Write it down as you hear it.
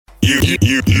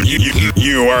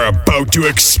You are about to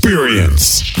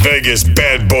experience Vegas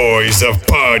bad boys of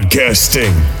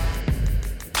podcasting.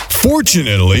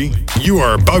 Fortunately, you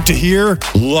are about to hear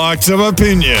lots of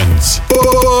opinions,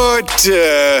 but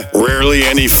rarely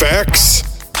any facts.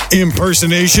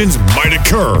 Impersonations might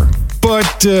occur,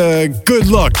 but good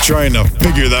luck trying to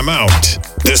figure them out.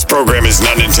 This program is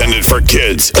not intended for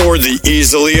kids or the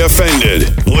easily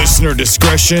offended. Listener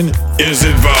discretion is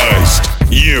advised.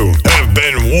 You have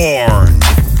been warned.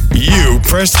 You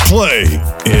pressed play.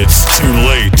 It's too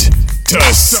late to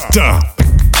stop.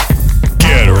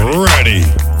 Get ready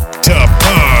to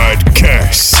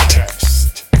podcast.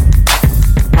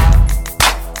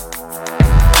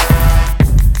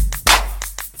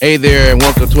 Hey there, and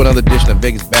welcome to another edition of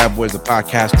Vegas Bad Boys of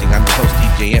Podcasting. I'm your host,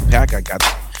 DJ Impact. I got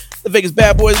the Vegas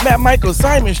Bad Boys, Matt Michael,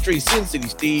 Simon Street, Sin City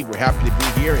Steve. We're happy to be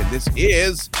here, and this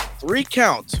is 3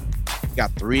 Count. We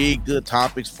got 3 good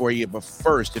topics for you, but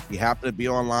first, if you happen to be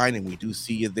online and we do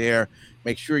see you there,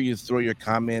 make sure you throw your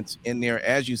comments in there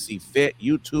as you see fit.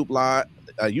 YouTube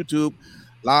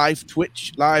Live,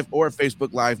 Twitch Live, or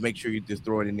Facebook Live. Make sure you just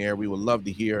throw it in there. We would love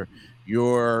to hear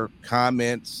your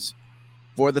comments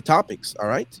for the topics. All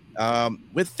right.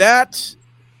 With that,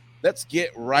 let's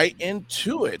get right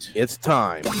into it. It's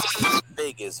time.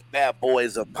 Vegas Bad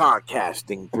Boys of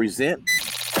Podcasting present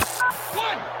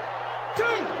 1, 2,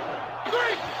 3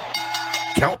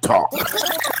 Count Talk.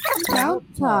 Count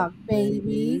Talk,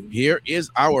 baby. Here is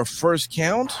our first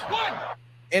count,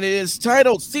 and it is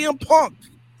titled CM Punk's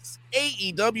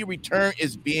AEW return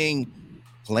is being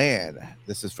planned.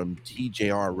 This is from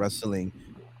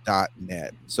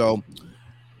TJRWrestling.net. So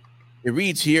it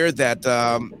reads here that,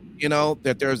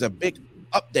 that there's a big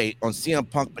update on CM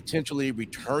Punk potentially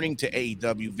returning to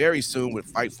AEW very soon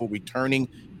with Fightful returning.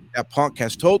 That Punk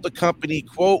has told the company,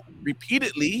 quote,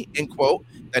 repeatedly, end quote,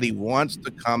 that he wants to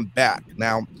come back.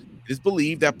 Now, it is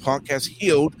believed that Punk has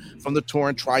healed from the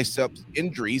torn triceps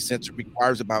injury since it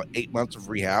requires about 8 months of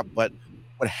rehab. But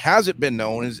what hasn't been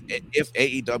known is if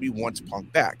AEW wants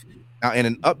Punk back. Now, in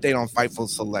an update on Fightful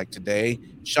Select today,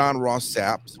 Sean Ross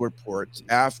Sapp reports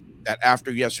that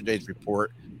after yesterday's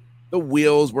report, the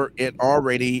wheels were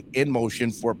already in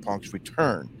motion for Punk's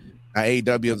return. Now,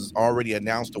 AEW has already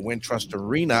announced the Wintrust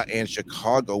Arena in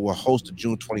Chicago will host the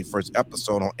June 21st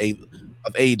episode of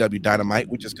AEW Dynamite,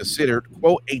 which is considered,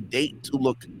 quote, a date to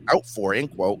look out for,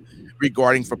 end quote,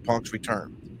 regarding for Punk's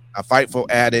return. Now, Fightful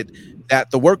added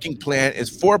that the working plan is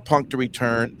for Punk to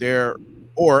return there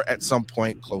or at some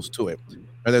point close to it.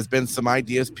 Now, there's been some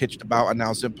ideas pitched about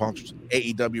announcing Punk's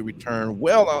AEW return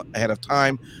well ahead of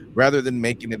time rather than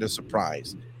making it a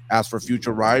surprise. As for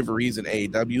future rivalries in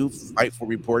AEW, Fightful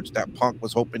reports that Punk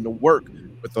was hoping to work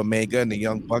with Omega and the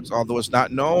Young Bucks, although it's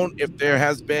not known if there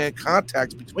has been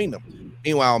contacts between them.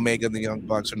 Meanwhile, Omega and the Young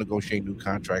Bucks are negotiating new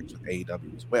contracts with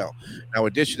AEW as well. Now, in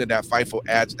addition to that, Fightful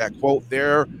adds that, quote,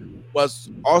 there was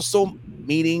also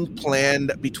meeting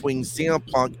planned between CM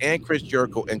Punk and Chris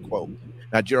Jericho, end quote.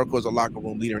 Now, Jericho is a locker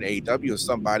room leader in AEW and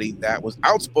somebody that was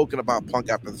outspoken about Punk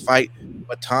after the fight,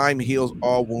 but time heals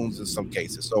all wounds in some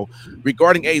cases. So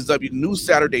regarding AEW new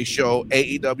Saturday show,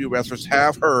 AEW wrestlers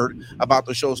have heard about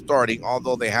the show starting,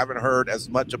 although they haven't heard as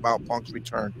much about Punk's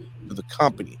return to the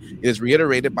company. It is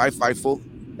reiterated by Fightful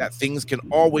that things can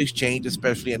always change,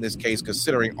 especially in this case,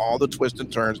 considering all the twists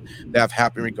and turns that have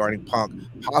happened regarding Punk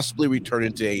possibly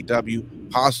returning to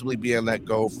AEW, possibly being let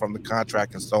go from the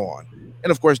contract, and so on. And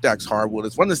of course, Dax Harwood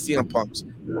is one of CM Punk's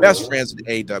best friends in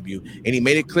AEW, and he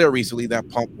made it clear recently that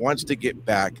Punk wants to get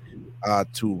back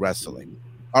to wrestling.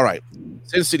 All right,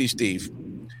 Sin City Steve,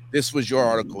 this was your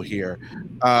article here.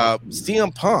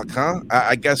 CM Punk, huh?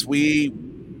 I guess we're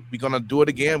gonna do it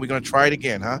again. We're gonna try it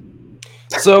again, huh?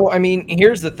 So, I mean,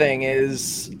 here's the thing: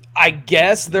 is I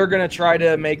guess they're gonna try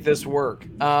to make this work.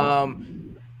 I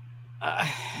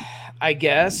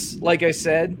guess, like I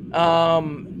said,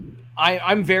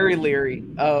 I'm very leery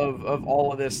of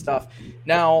all of this stuff.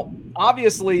 Now,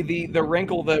 obviously, the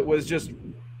wrinkle that was just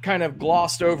kind of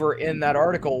glossed over in that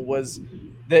article was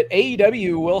that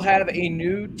AEW will have a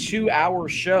new 2-hour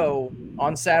show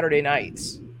on Saturday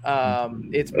nights.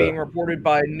 It's being reported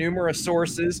by numerous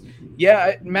sources.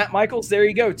 Yeah, Matt Michaels, there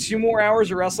you go. 2 more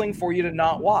hours of wrestling for you to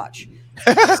not watch.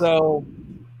 So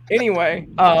anyway,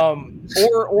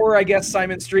 or I guess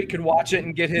Simon Street could watch it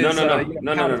and get his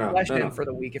flesh in for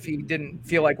the week if he didn't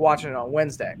feel like watching it on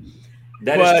Wednesday.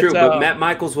 That is true, but Matt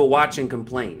Michaels will watch and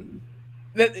complain.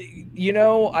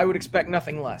 I would expect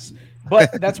nothing less.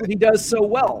 But that's what he does so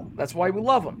well. That's why we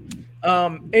love him.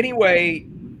 Anyway,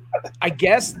 I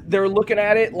guess they're looking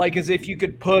at it like as if you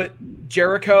could put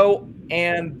Jericho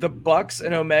and the Bucks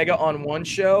and Omega on one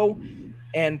show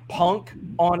and Punk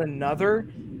on another.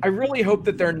 I really hope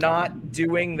that they're not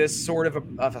doing this sort of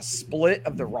a split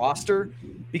of the roster,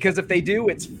 because if they do,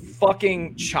 it's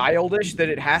fucking childish that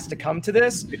it has to come to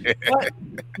this. But,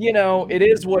 you know, it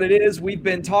is what it is. We've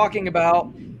been talking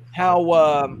about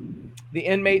how the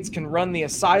inmates can run the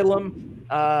asylum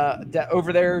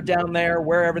over there, down there,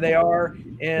 wherever they are.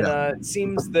 And it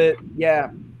seems that,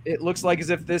 it looks like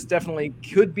as if this definitely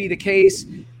could be the case.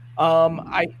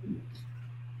 I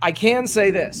can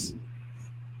say this,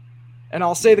 and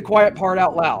I'll say the quiet part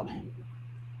out loud.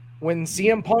 When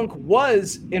CM Punk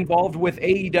was involved with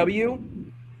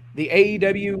AEW, the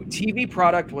AEW TV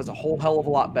product was a whole hell of a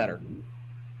lot better.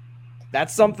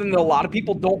 That's something that a lot of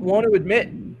people don't want to admit,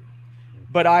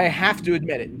 but I have to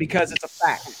admit it because it's a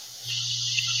fact.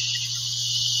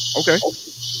 Okay.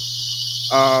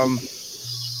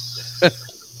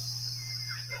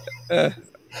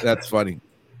 That's funny.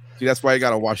 See, that's why you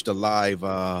gotta watch the live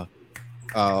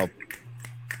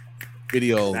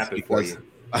videos, because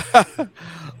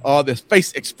all the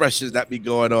face expressions that be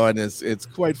going on it's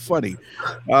quite funny.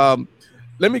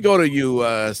 Let me go to you,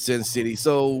 Sin City.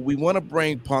 So we want to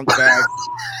bring Punk back.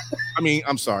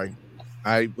 I'm sorry.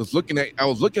 I was looking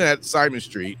at Simon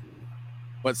Street,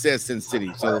 but it says Sin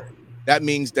City. So that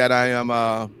means that I am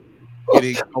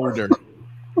getting older.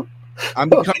 I'm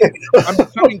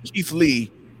becoming Keith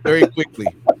Lee very quickly.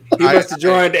 He must have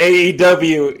joined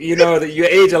AEW. You know that you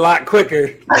age a lot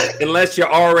quicker unless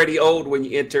you're already old when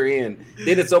you enter in.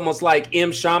 Then it's almost like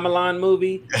M. Shyamalan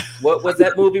movie. What was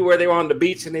that movie where they were on the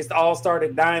beach and they all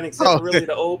started dying except really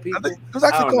the old people? It was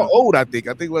actually called Old, I think.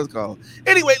 I think it was called.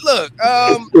 Anyway, look.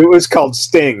 It was called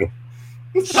Sting.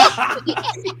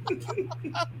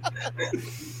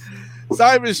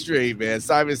 Simon Street, man.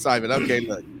 Simon. Okay,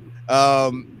 look.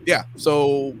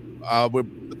 So we're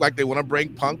like they want to bring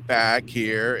Punk back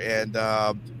here, and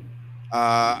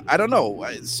I don't know.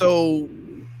 So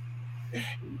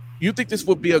you think this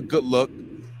would be a good look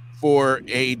for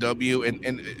AEW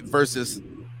and versus?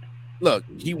 Look,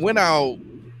 he went out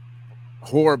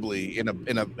horribly in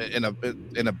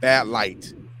a bad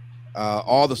light.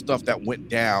 All the stuff that went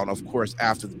down, of course,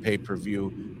 after the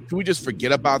pay-per-view. Can we just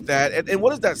forget about that? And what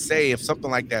does that say if something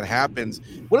like that happens?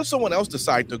 What if someone else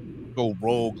decides to go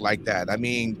rogue like that? I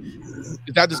mean,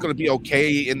 is that just going to be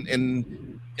okay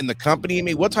in the company? I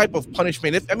mean, what type of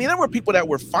punishment? There were people that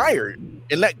were fired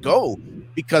and let go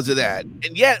because of that,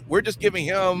 and yet we're just giving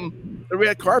him the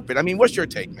red carpet. I mean, what's your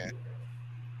take, man?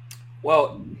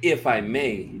 Well, if I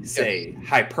may say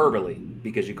hyperbole,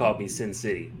 because you called me Sin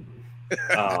City.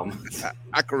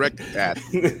 I corrected that.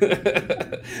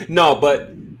 No,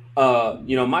 but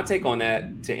my take on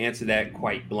that, to answer that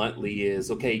quite bluntly, is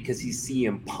okay, because he's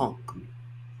CM Punk.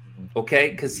 Okay,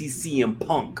 because he's CM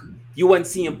Punk. You wasn't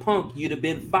CM Punk, you'd have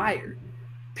been fired.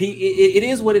 It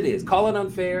is what it is. Call it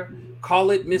unfair,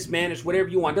 call it mismanaged, whatever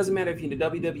you want. Doesn't matter if you're in the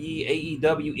WWE,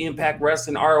 AEW, Impact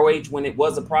Wrestling, ROH, when it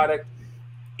was a product,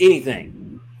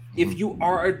 anything. If you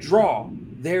are a draw,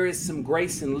 there is some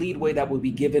grace and leadway that will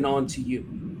be given on to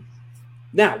you.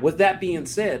 Now, with that being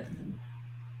said,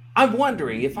 I'm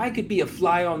wondering if I could be a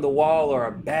fly on the wall or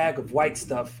a bag of white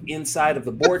stuff inside of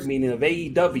the board meeting of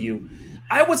AEW.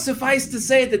 I would suffice to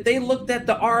say that they looked at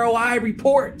the ROI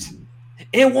report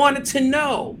and wanted to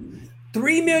know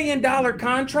 $3 million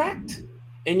contract,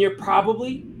 and you're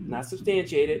probably not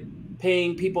substantiated,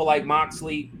 paying people like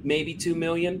Moxley maybe $2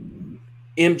 million,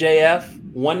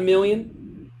 MJF $1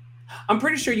 million. I'm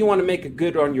pretty sure you want to make a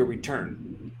good on your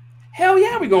return. Hell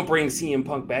yeah, we're going to bring CM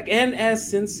Punk back. And as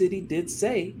Sin City did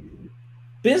say,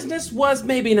 business was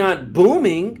maybe not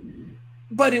booming,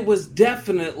 but it was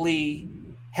definitely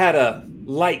had a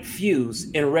light fuse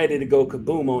and ready to go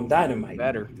kaboom on Dynamite.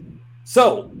 Better.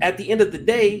 So at the end of the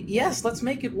day, yes, let's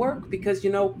make it work, because, the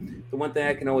one thing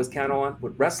I can always count on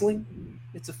with wrestling,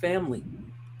 it's a family.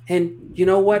 And you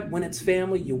know what? When it's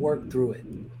family, you work through it.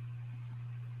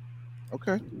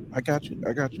 Okay, I got you.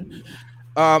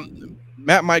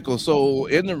 Matt Michaels, so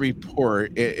in the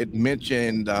report, it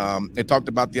mentioned, it talked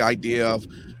about the idea of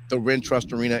the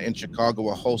Rentrust Arena in Chicago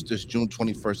will host this June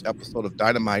 21st episode of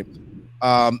Dynamite.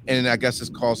 And I guess it's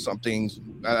called something,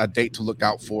 a date to look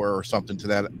out for or something to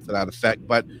that effect.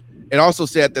 But it also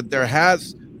said that there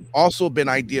has also been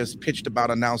ideas pitched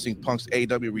about announcing Punk's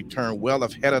AEW return well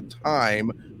ahead of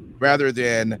time rather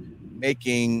than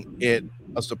making it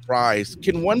a surprise.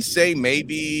 Can one say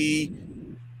maybe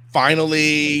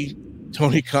finally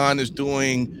Tony Khan is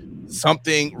doing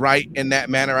something right in that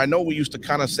manner? I know we used to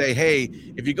kind of say, hey,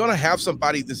 if you're going to have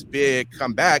somebody this big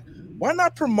come back, why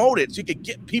not promote it so you could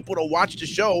get people to watch the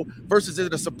show versus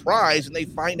it a surprise and they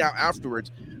find out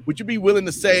afterwards? Would you be willing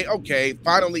to say, okay,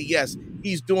 finally, yes,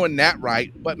 he's doing that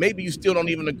right, but maybe you still don't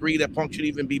even agree that Punk should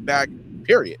even be back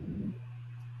Period.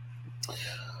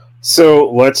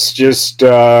 So let's just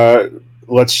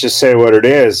say what it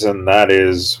is, and that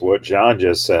is what John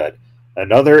just said.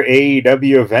 Another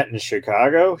AEW event in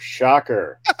Chicago?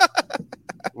 Shocker.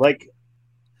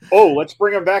 Let's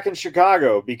bring him back in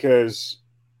Chicago because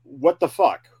what the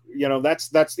fuck?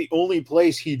 That's the only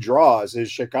place he draws is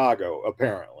Chicago,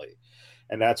 apparently.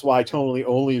 And that's why Tony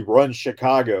only runs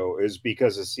Chicago is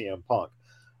because of CM Punk.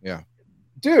 Yeah.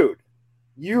 Dude,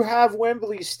 you have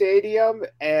Wembley Stadium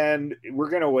and we're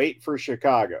going to wait for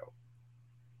Chicago.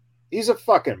 He's a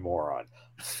fucking moron.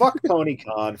 Fuck Tony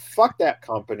Khan. Fuck that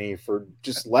company for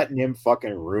just letting him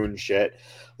fucking ruin shit.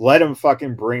 Let him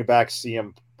fucking bring back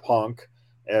CM Punk.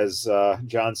 As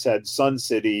John said, Sun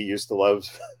City used to love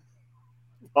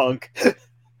Punk.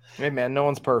 Hey, man, no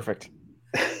one's perfect.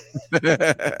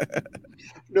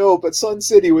 No, but Sun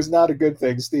City was not a good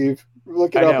thing, Steve.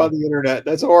 Look it up on the internet.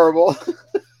 That's horrible.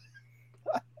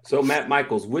 So, Matt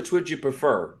Michaels, which would you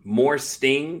prefer? More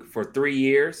Sting for 3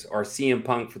 years or CM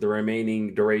Punk for the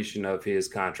remaining duration of his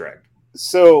contract?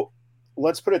 So,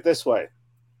 let's put it this way.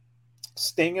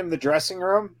 Sting in the dressing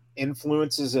room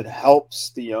influences and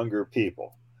helps the younger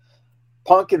people.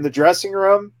 Punk in the dressing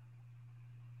room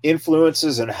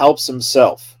influences and helps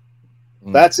himself.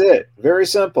 That's it. Very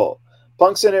simple.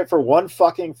 Punk's in it for one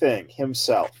fucking thing,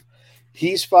 himself.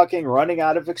 He's fucking running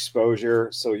out of exposure,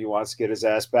 so he wants to get his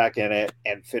ass back in it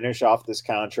and finish off this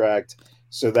contract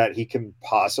so that he can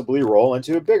possibly roll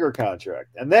into a bigger contract.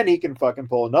 And then he can fucking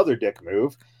pull another dick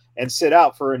move and sit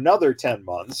out for another 10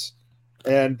 months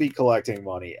and be collecting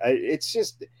money. It's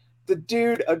just the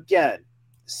dude, again,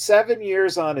 7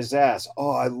 years on his ass.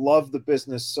 Oh, I love the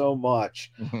business so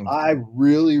much. I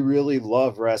really, really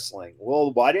love wrestling.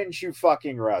 Well, why didn't you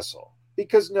fucking wrestle?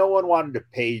 Because no one wanted to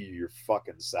pay you your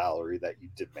fucking salary that you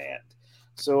demand.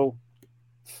 So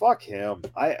fuck him.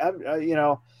 I'm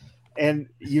and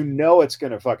it's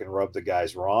going to fucking rub the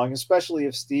guys wrong, especially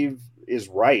if Steve is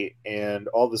right. And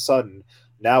all of a sudden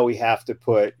now we have to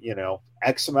put,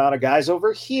 X amount of guys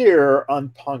over here on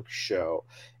Punk's show,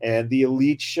 and the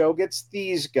Elite show gets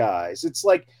these guys. It's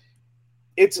like,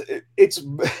 it's the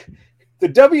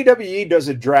WWE does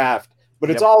a draft,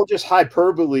 but it's all just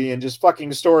hyperbole and just fucking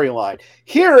storyline.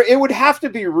 Here, it would have to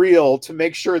be real to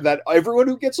make sure that everyone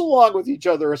who gets along with each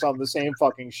other is on the same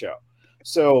fucking show.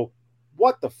 So,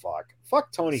 what the fuck?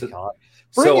 Fuck Tony Khan.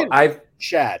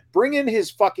 Chad. Bring in his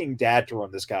fucking dad to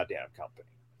run this goddamn company.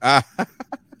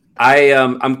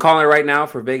 I'm calling right now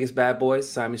for Vegas Bad Boys,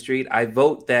 Simon Street. I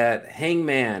vote that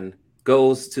Hangman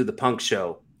goes to the Punk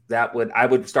show. I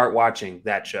would start watching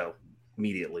that show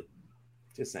immediately.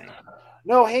 Just saying.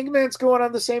 No, Hangman's going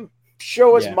on the same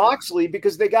show as Moxley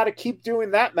because they got to keep doing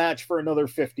that match for another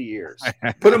 50 years.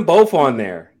 Put them both on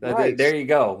there. Right. There you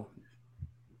go.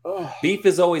 Ugh. Beef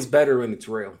is always better when it's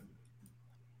real.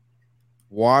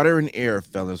 Water and air,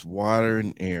 fellas. Water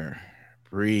and air.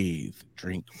 Breathe.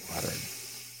 Drink water.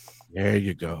 There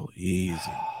you go. Easy.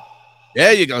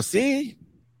 There you go. See?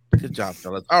 Good job,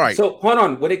 fellas. All right. So, hold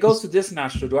on. When it goes to this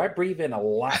nostril, do I breathe in a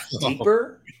lot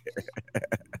deeper?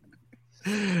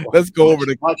 Let's go over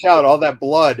to... Watch out. All that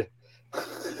blood.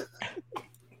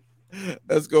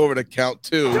 Let's go over to count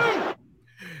 2.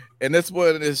 And this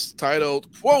one is titled,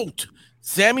 quote,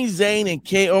 Sami Zayn and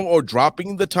KO are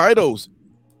dropping the titles,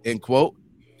 end quote.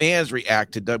 Fans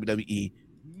react to WWE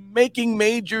making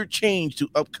major change to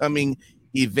upcoming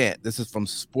event. This is from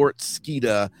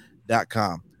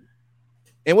sportskeeda.com.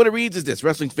 And what it reads is this: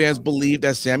 wrestling fans believe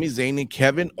that Sami Zayn and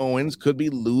Kevin Owens could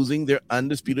be losing their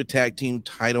undisputed tag team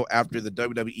title after the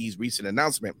WWE's recent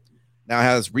announcement. Now, it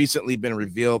has recently been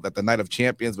revealed that the Night of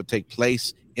Champions would take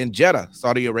place in Jeddah,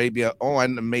 Saudi Arabia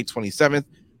on May 27th.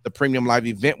 The premium live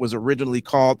event was originally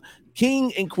called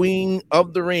King and Queen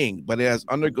of the Ring, but it has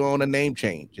undergone a name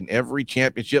change, and every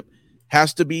championship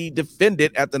has to be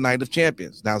defended at the Night of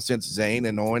Champions. Now, since Zayn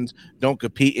and Owens don't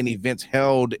compete in events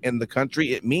held in the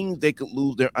country, it means they could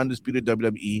lose their undisputed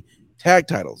WWE tag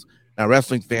titles. Now,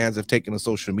 wrestling fans have taken to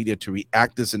social media to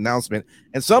react to this announcement,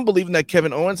 and some believing that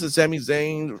Kevin Owens and Sami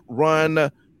Zayn's run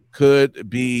could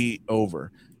be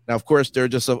over. Now, of course, there are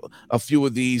just a few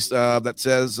of these that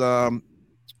says,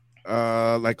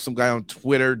 like some guy on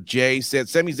Twitter, Jay, said,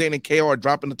 Sami Zayn and KO are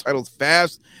dropping the titles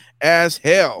fast as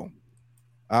hell.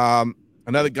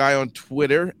 Another guy on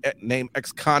Twitter named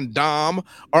XCondom,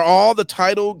 are all the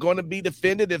title going to be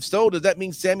defended? If so, does that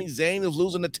mean Sami Zayn is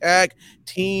losing the tag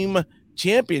team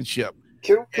championship?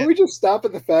 Can we just stop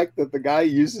at the fact that the guy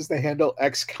uses the handle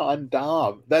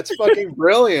XCondom? That's fucking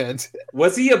brilliant.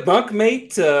 Was he a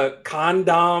bunkmate to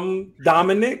Condom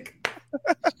Dominic?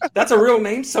 That's a real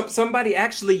name. Somebody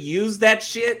actually used that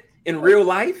shit in real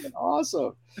life.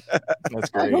 Awesome. That's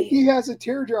I great. hope he has a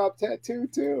teardrop tattoo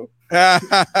too.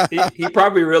 He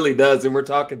probably really does, and we're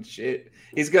talking shit.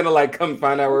 He's gonna like come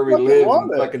find out where we Fucking live love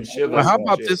and it. fucking shiver. Well, how and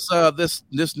about shit.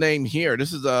 this name here?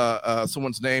 This is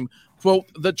someone's name. Quote,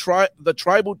 the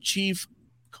tribal chief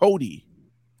Cody.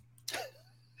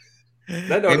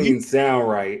 That don't even sound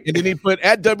right. And then he put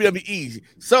at WWE.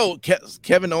 So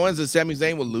Kevin Owens and Sami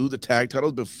Zayn will lose the tag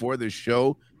titles before the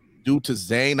show due to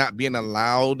Zayn not being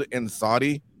allowed in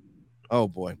Saudi. Oh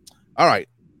boy. All right.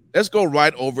 Let's go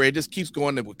right over it. It just keeps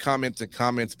going with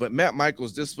comments. But Matt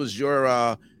Michaels, this was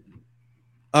your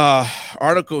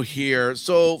article here.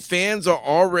 So fans are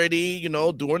already,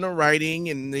 doing the writing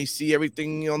and they see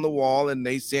everything on the wall and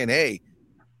they saying, hey,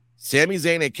 Sami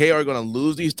Zayn and KO are going to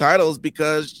lose these titles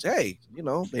because, hey,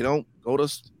 they don't go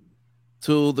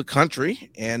to the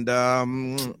country. And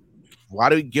why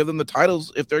do we give them the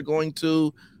titles if they're going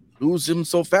to lose them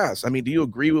so fast? I mean, do you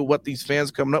agree with what these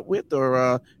fans coming up with,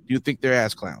 or do you think they're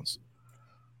ass clowns?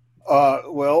 I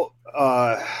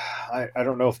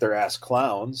don't know if they're ass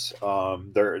clowns.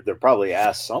 They're probably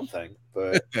ass something,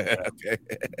 but Okay.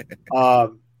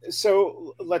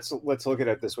 so let's look at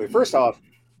it this way. First off,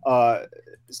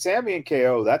 Sammy and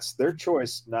KO, that's their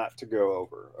choice not to go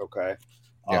over. Okay.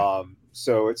 Yeah.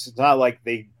 So it's not like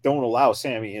they don't allow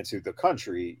Sammy into the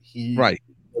country. He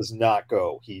does not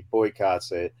go. He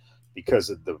boycotts it because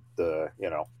of the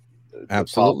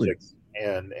Absolutely. politics.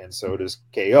 And so does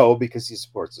KO because he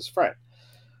supports his friend.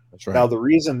 That's right. Now, the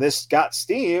reason this got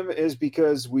steam is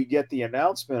because we get the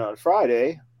announcement on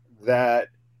Friday that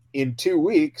in 2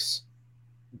 weeks,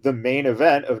 the main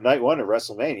event of night one of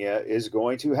WrestleMania is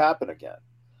going to happen again.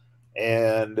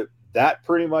 And that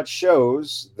pretty much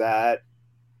shows that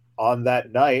on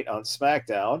that night on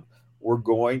SmackDown, we're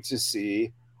going to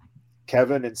see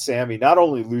Kevin and Sammy not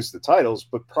only lose the titles,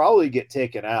 but probably get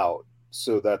taken out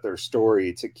so that their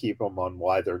story to keep them on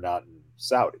why they're not in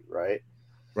Saudi, right?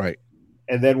 Right.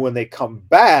 And then when they come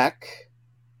back,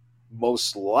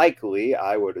 most likely,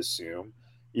 I would assume,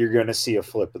 you're going to see a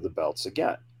flip of the belts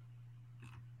again.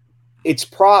 It's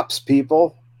props,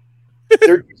 people.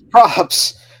 They're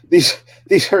props. These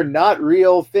are not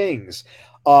real things.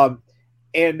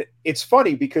 And it's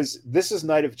funny because this is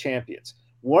Night of Champions.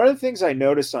 One of the things I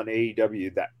noticed on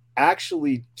AEW that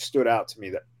actually stood out to me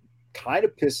that kind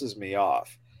of pisses me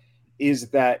off is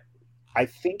that I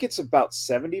think it's about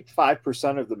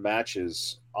 75% of the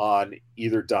matches on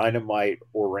either Dynamite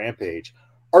or Rampage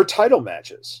are title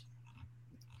matches.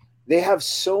 They have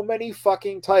so many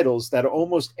fucking titles that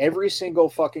almost every single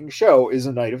fucking show is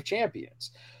a Night of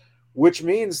Champions, which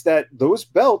means that those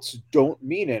belts don't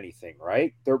mean anything,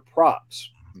 right? They're props.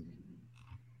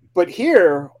 But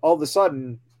here, all of a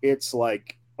sudden, it's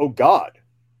like, oh God,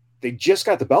 they just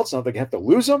got the belts now. They have to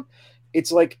lose them.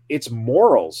 It's like, it's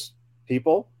morals,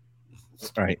 people.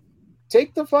 All right.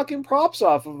 Take the fucking props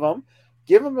off of them,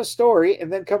 give them a story,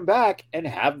 and then come back and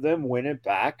have them win it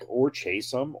back or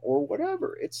chase them or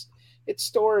whatever. It's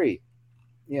story,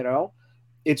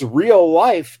 it's real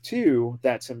life too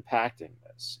that's impacting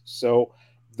this. So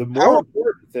the more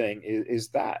important thing is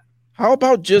that. How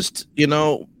about just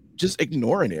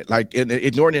ignoring it, like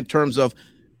ignoring it in terms of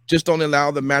just don't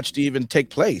allow the match to even take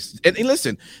place. And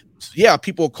listen, yeah,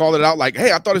 people call it out like,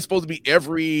 hey, I thought it's supposed to be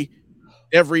every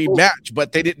match,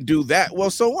 but they didn't do that.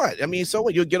 Well, so what? I mean, so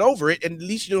what? You'll get over it, and at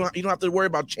least you don't have to worry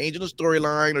about changing the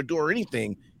storyline or doing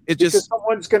anything. It's because just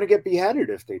someone's going to get beheaded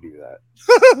if they do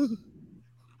that.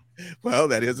 Well,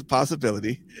 that is a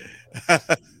possibility. All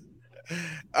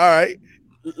right,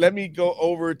 let me go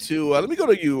over to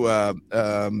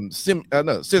you, Sin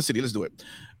City. Let's do it.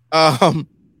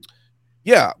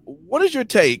 Yeah, what is your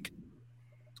take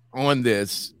on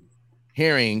this?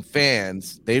 Hearing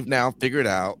fans, they've now figured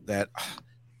out that,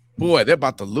 boy, they're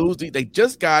about to lose. They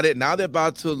just got it. Now they're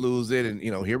about to lose it. And,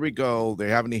 here we go. They're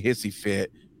having a hissy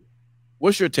fit.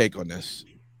 What's your take on this?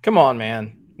 Come on,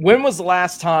 man. When was the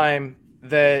last time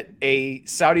that a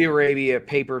Saudi Arabia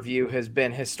pay-per-view has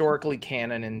been historically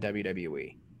canon in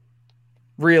WWE?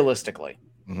 Realistically.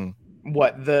 Mm-hmm.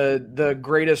 What, the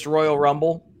greatest Royal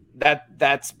Rumble?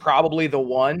 That's probably the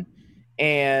one.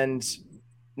 And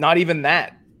not even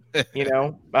that.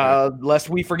 Lest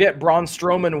we forget, Braun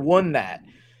Strowman won that.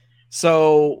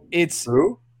 So it's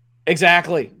Who?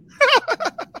 Exactly.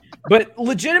 But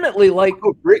legitimately, like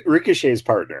Ricochet's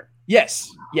partner.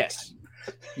 Yes.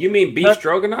 You mean Beef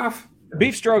Stroganoff?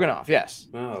 Beef Stroganoff, yes.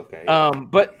 Oh, okay.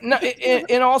 But no,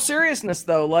 in all seriousness,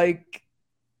 though, like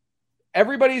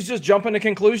everybody's just jumping to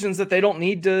conclusions that they don't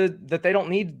need to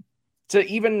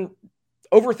even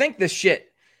overthink this shit.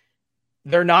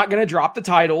 They're not going to drop the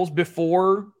titles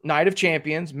before Night of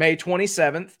Champions, May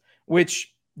 27th,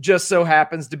 which just so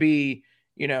happens to be,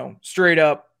 straight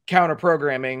up counter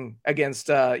programming against,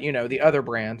 the other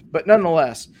brand. But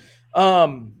nonetheless,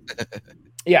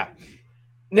 yeah.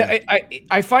 No,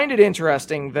 I find it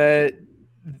interesting that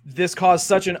this caused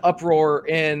such an uproar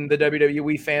in the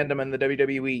WWE fandom and the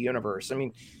WWE universe. I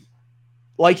mean,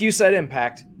 like you said,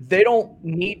 Impact, they don't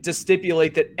need to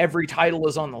stipulate that every title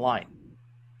is on the line.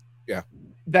 Yeah.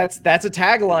 That's a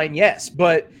tagline, yes,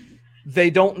 but they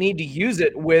don't need to use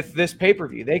it with this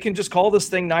pay-per-view. They can just call this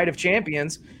thing Night of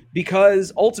Champions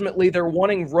because ultimately they're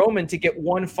wanting Roman to get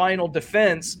one final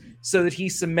defense so that he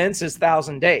cements his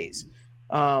 1,000 days.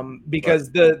 Because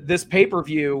this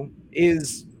pay-per-view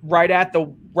is right at the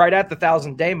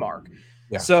 1,000-day mark.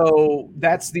 Yeah. So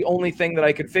that's the only thing that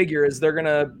I could figure is they're going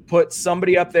to put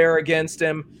somebody up there against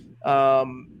him,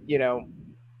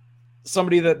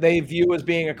 somebody that they view as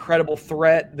being a credible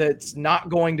threat that's not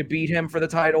going to beat him for the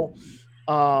title.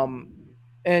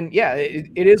 And yeah,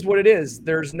 it is what it is.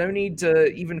 There's no need to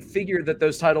even figure that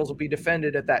those titles will be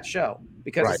defended at that show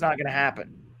because it's not going to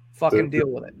happen. Fucking deal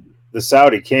with it. The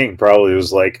Saudi king probably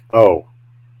was like, oh,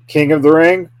 king of the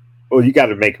ring? Well, you got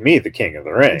to make me the king of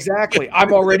the ring. Exactly.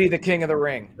 I'm already the king of the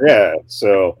ring. Yeah.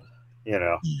 So,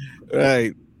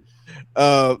 Right.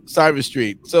 Cyber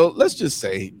Street. So let's just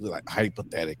say, like,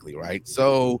 hypothetically, right?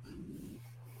 So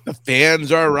the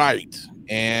fans are right.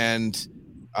 And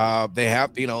they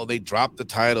have, they drop the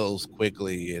titles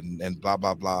quickly and blah,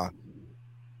 blah, blah.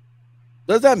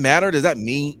 Does that matter? Does that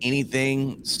mean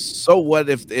anything? So what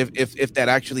if that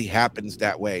actually happens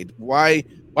that way? Why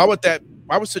would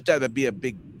such that be a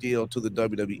big deal to the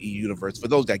WWE universe for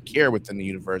those that care within the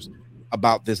universe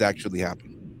about this actually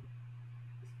happening?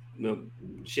 No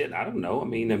shit, I don't know. I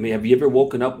mean, have you ever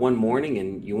woken up one morning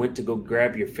and you went to go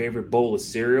grab your favorite bowl of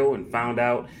cereal and found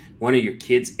out one of your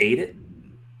kids ate it?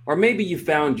 Or maybe you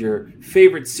found your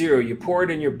favorite cereal, you pour it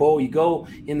in your bowl, you go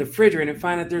in the refrigerator and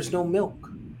find that there's no milk.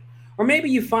 Or maybe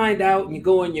you find out and you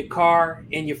go in your car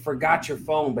and you forgot your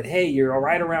phone, but hey, you're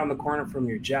right around the corner from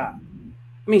your job.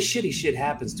 I mean, shitty shit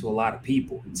happens to a lot of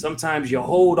people. And sometimes you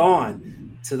hold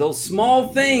on to those small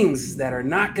things that are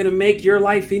not going to make your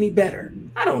life any better.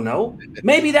 I don't know.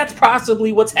 Maybe that's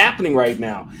possibly what's happening right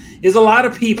now, is a lot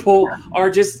of people are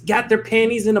just got their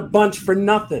panties in a bunch for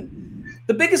nothing.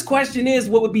 The biggest question is,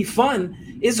 what would be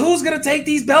fun is who's going to take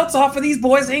these belts off of these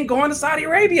boys ain't going to Saudi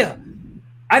Arabia.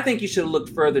 I think you should have looked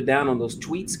further down on those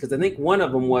tweets because I think one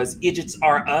of them was Idiots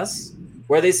Are Us,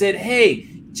 where they said, hey,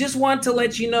 just want to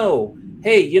let you know,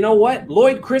 hey, you know what?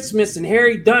 Lloyd Christmas and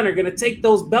Harry Dunn are going to take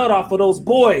those belt off of those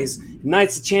boys,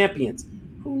 Knights of Champions.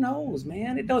 Who knows,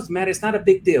 man? It doesn't matter. It's not a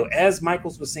big deal. As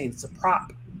Michaels was saying, it's a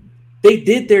prop. They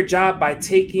did their job by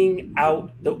taking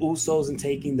out the Usos and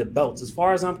taking the belts. As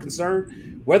far as I'm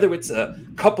concerned, whether it's a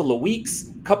couple of weeks,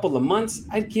 couple of months,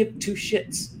 I'd give two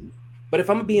shits. But if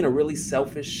I'm being a really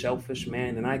selfish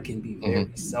man, and I can be very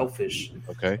selfish,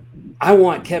 okay, I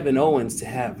want Kevin Owens to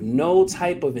have no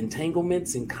type of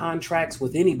entanglements and contracts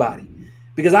with anybody.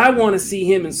 Because I want to see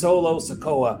him and Solo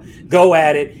Sikoa go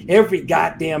at it every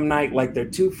goddamn night like they're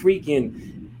two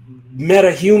freaking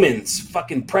meta-humans,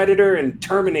 fucking Predator and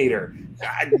Terminator.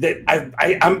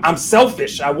 I'm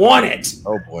selfish. I want it.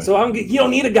 Oh, boy. So you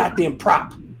don't need a goddamn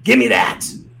prop. Give me that.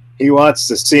 He wants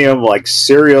to see him like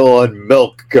cereal and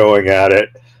milk going at it.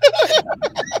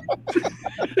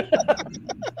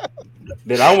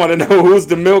 Then I want to know who's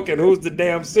the milk and who's the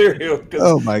damn cereal.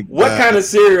 Oh my God! What kind of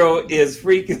cereal is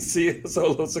freaking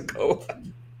Solo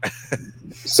Sikoa?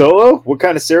 Solo? What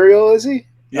kind of cereal is he?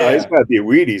 Yeah, he's got to be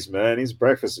Wheaties, man. He's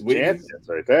breakfast of champions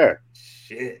right there.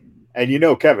 Shit.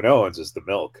 And Kevin Owens is the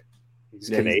milk. He's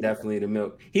definitely the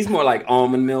milk. He's more like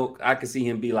almond milk. I could see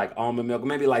him be like almond milk,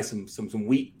 maybe like some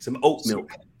wheat, some oat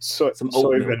milk. Soy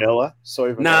vanilla.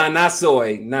 Nah, not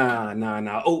soy.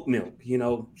 Nah. Oat milk.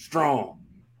 Strong,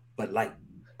 but light.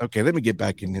 Okay, let me get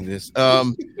back into this.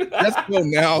 Let's go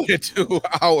now into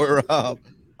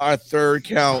our third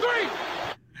count,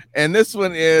 and this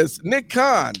one is Nick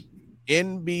Khan.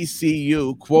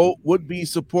 NBCU, quote, would be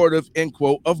supportive, end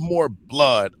quote, of more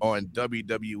blood on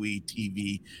WWE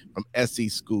TV from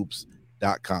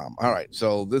SCScoops.com. All right,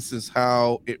 so this is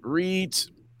how it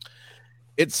reads.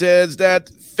 It says that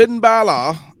Finn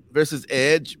Balor versus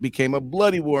Edge became a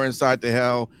bloody war inside the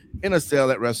Hell in a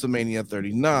Cell at WrestleMania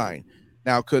 39.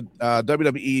 Now, could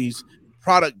WWE's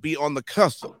product be on the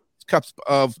cusp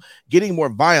of getting more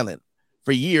violent?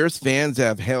 For years, fans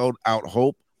have held out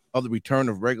hope of the return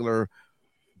of regular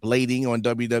blading on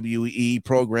WWE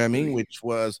programming, which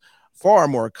was far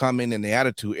more common in the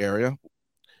Attitude Era.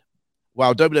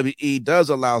 While WWE does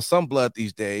allow some blood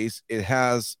these days, it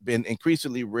has been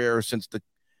increasingly rare since the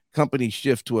company's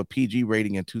shift to a PG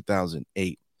rating in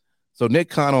 2008. So Nick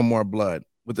Khan on more blood.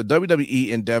 With the WWE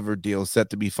Endeavor deal set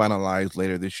to be finalized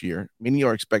later this year, many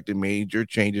are expecting major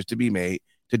changes to be made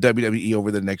to WWE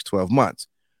over the next 12 months.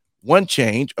 One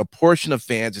change, a portion of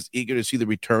fans is eager to see the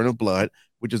return of blood,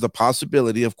 which is a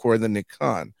possibility, according to Nick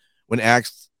Khan. When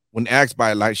asked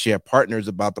by Lightshare Partners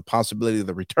about the possibility of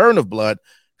the return of blood,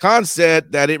 Khan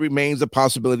said that it remains a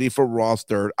possibility for Raw's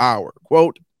third hour.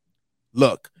 Quote,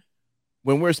 look,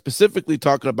 when we're specifically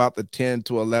talking about the 10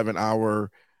 to 11 hour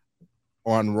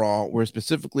on Raw, we're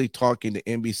specifically talking to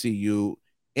NBCU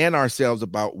and ourselves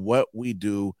about what we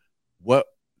do, what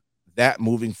that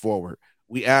moving forward.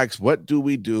 We ask, what do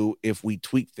we do if we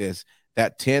tweak this,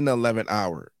 that 10 to 11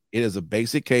 hour? It is a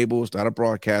basic cable. It's not a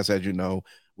broadcast, as you know.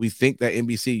 We think that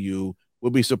NBCU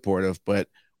will be supportive, but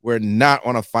we're not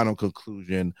on a final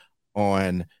conclusion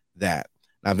on that.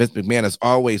 Now, Vince McMahon has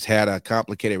always had a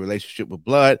complicated relationship with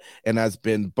blood and has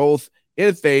been both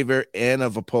in favor and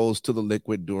of opposed to the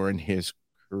liquid during his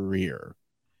career.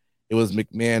 It was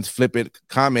McMahon's flippant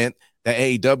comment that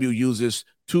AEW uses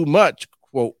too much,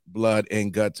 quote, blood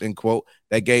and guts, end quote,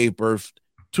 that gave birth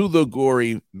to the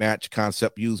gory match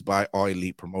concept used by All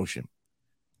Elite Promotion.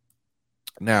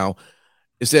 Now,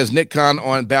 it says Nick Khan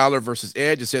on Balor versus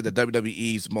Edge. It said that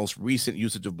WWE's most recent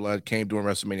usage of blood came during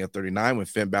WrestleMania 39 when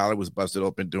Finn Balor was busted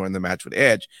open during the match with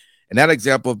Edge. And that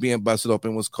example of being busted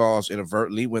open was caused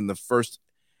inadvertently when the first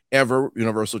ever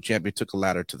Universal Champion took a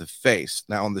ladder to the face.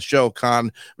 Now, on the show,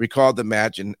 Khan recalled the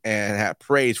match and had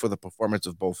praise for the performance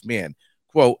of both men.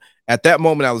 Quote, at that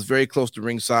moment, I was very close to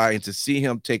ringside, and to see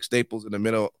him take staples in the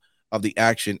middle of the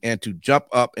action and to jump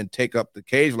up and take up the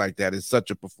cage like that is such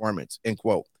a performance, end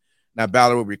quote. Now,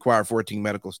 Balor would require 14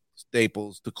 medical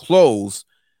staples to close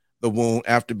the wound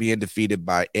after being defeated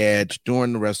by Edge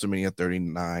during the WrestleMania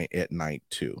 39 at night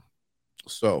 2.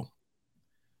 So,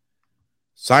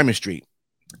 Simon Street,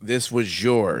 this was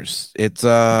yours. It's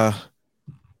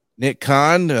Nick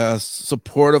Khan,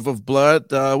 supportive of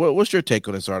blood. What's your take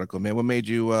on this article, man? What made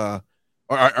you are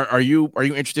you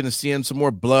interested in seeing some more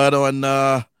blood on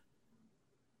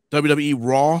WWE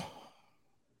Raw?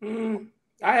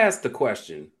 I asked the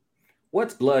question,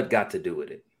 what's blood got to do with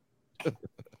it?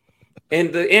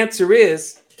 And the answer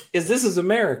is this is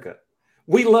America.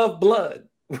 We love blood.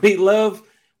 We love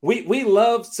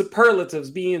superlatives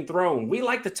being thrown. We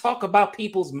like to talk about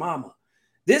people's mama.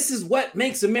 This is what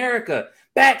makes America.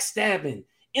 Backstabbing,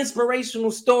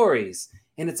 inspirational stories,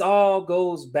 and it all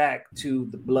goes back to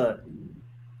the blood.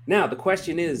 Now, the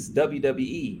question is,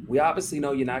 WWE, we obviously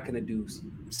know you're not going to do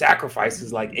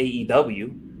sacrifices like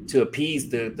AEW to appease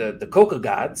the coca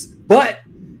gods, but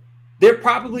there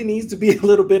probably needs to be a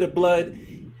little bit of blood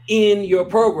in your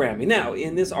programming. Now,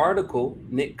 in this article,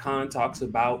 Nick Khan talks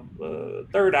about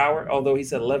third hour, although he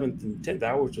said 11th and 10th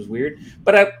hour, which was weird,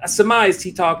 but I surmised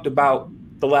he talked about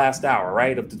the last hour,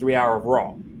 right, of the 3 hour of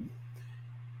Raw.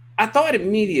 I thought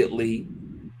immediately,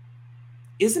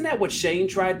 isn't that what Shane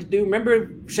tried to do?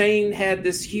 Remember, Shane had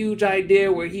this huge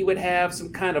idea where he would have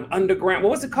some kind of underground,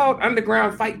 what was it called?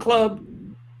 Underground Fight Club?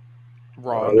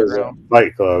 Raw Underground.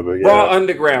 Fight Club. Yeah. Raw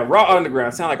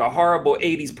Underground. Sound like a horrible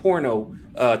 80s porno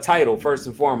title, first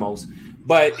and foremost.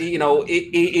 But, you know,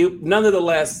 it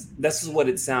nonetheless, this is what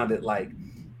it sounded like.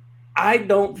 I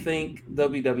don't think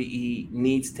WWE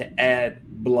needs to add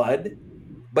blood,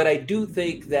 but I do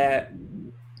think that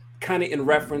kind of in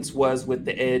reference was with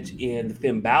the Edge and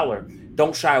Finn Balor,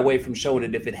 don't shy away from showing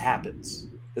it if it happens.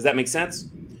 Does that make sense?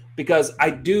 Because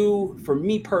for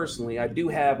me personally, I do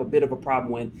have a bit of a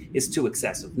problem when it's too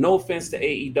excessive. No offense to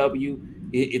AEW.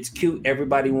 It's cute.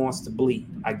 Everybody wants to bleed.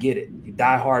 I get it. You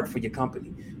die hard for your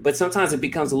company. But sometimes it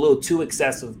becomes a little too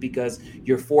excessive because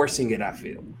you're forcing it, I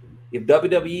feel. If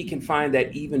WWE can find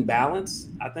that even balance,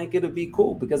 I think it'll be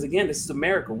cool because, again, this is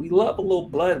America. We love a little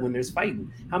blood when there's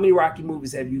fighting. How many Rocky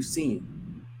movies have you seen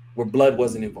where blood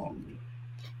wasn't involved?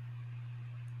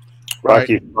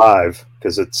 Rocky 5,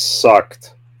 because it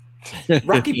sucked.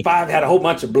 Rocky 5 had a whole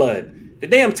bunch of blood. The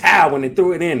damn towel when they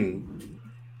threw it in.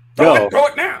 Throw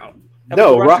it now.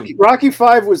 No, Rocky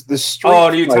 5 was the street. Oh,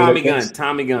 you Tommy Gunn.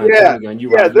 Tommy Gunn. Yeah, Tommy Gunn.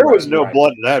 You're right. There was no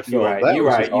blood in that film.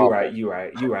 You're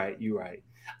right.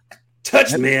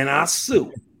 Touch me and I'll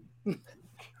sue.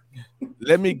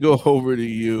 Let me go over to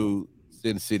you,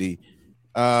 Sin City.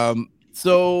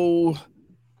 So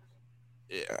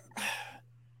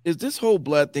is this whole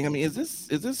blood thing? I mean, is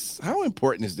this how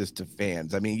important is this to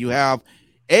fans? I mean, you have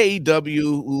AEW,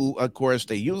 who of course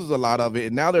they use a lot of it,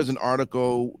 and now there's an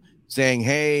article saying,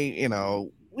 hey, you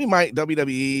know,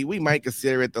 WWE might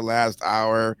consider it the last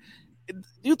hour.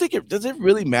 Do you think does it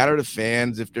really matter to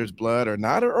fans if there's blood or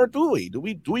not, or do we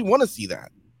want to see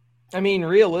that? I mean,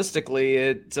 realistically,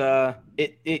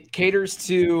 it caters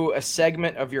to a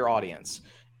segment of your audience,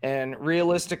 and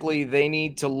realistically, they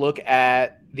need to look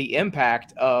at the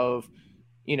impact of,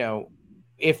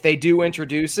 if they do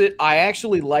introduce it. I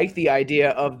actually like the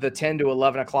idea of the 10 to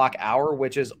 11 o'clock hour,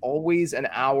 which is always an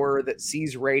hour that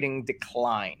sees rating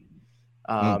decline.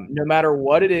 No matter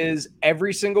what it is,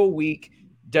 every single week,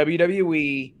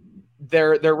 WWE,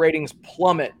 their ratings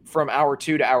plummet from hour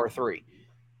 2 to hour 3.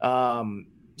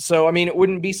 So, I mean, it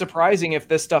wouldn't be surprising if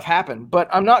this stuff happened, but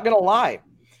I'm not going to lie.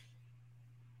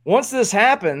 Once this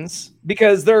happens,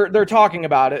 because they're talking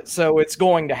about it, so it's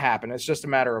going to happen. It's just a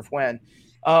matter of when.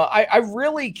 I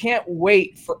really can't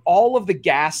wait for all of the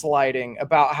gaslighting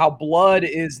about how blood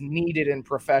is needed in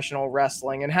professional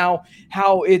wrestling and how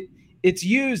it's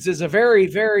used as a very,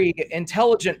 very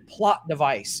intelligent plot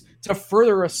device to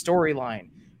further a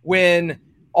storyline, when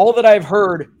all that I've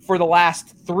heard for the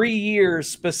last 3 years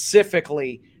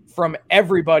specifically from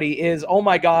everybody is, oh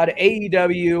my God,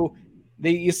 AEW,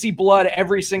 you see blood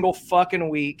every single fucking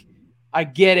week. I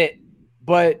get it.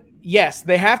 But yes,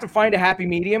 they have to find a happy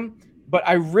medium, but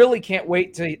I really can't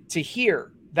wait to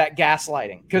hear that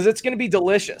gaslighting, because it's going to be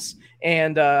delicious.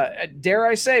 And dare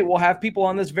I say, we'll have people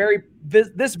on this very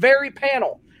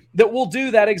panel that will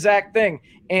do that exact thing.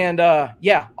 And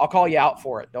yeah, I'll call you out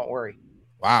for it. Don't worry.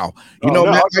 Wow. Matt,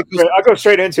 I'll go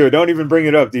straight into it. Don't even bring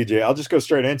it up, DJ. I'll just go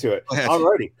straight into it. I'm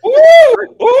ready. Ooh.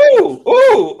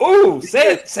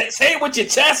 Say it with your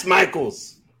chest,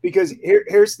 Michaels. Because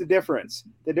here's the difference.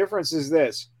 The difference is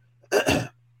this.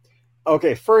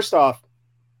 Okay, first off,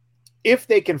 if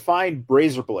they can find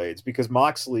razor blades, because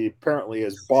Moxley apparently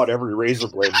has bought every razor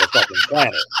blade in the fucking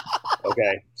planet.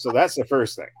 Okay, so that's the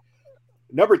first thing.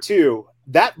 Number two,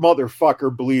 that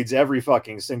motherfucker bleeds every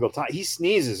fucking single time. He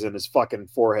sneezes and his fucking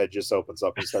forehead just opens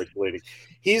up and starts bleeding.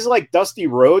 He's like Dusty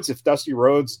Rhodes if Dusty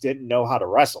Rhodes didn't know how to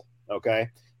wrestle. Okay,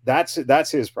 that's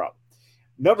his problem.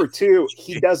 Number two,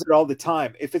 he does it all the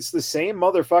time. If it's the same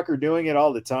motherfucker doing it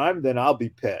all the time, then I'll be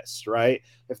pissed, right?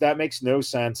 If that makes no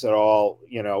sense at all,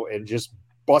 and just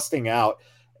busting out.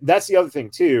 That's the other thing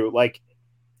too. Like,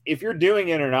 if you're doing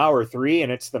it in hour 3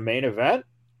 and it's the main event,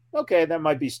 okay, that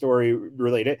might be story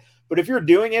related. But if you're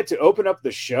doing it to open up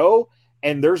the show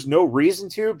and there's no reason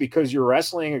to, because you're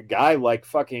wrestling a guy like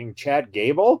fucking Chad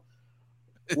Gable,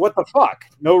 what the fuck?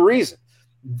 No reason.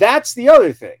 That's the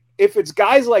other thing. If it's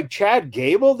guys like Chad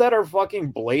Gable that are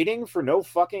fucking blading for no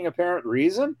fucking apparent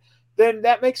reason, then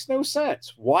that makes no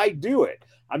sense. Why do it?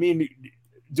 I mean,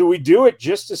 do we do it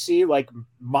just to see like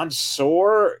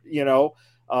Mansoor,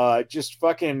 just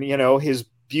fucking, his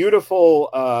beautiful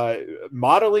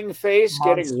modeling face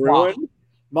getting ruined?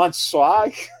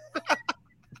 Mansoor.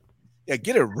 Yeah,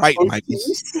 get it right, Mikey.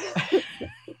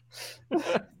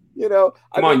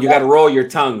 Come on, you got to roll your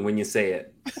tongue when you say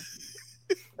it.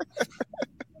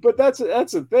 But that's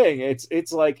the thing.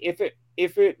 It's like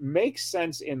if it makes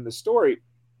sense in the story.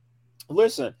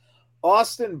 Listen,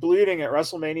 Austin bleeding at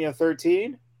WrestleMania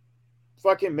 13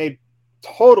 fucking made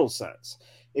total sense.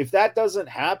 If that doesn't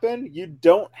happen, you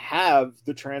don't have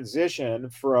the transition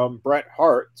from Bret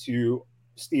Hart to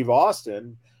Steve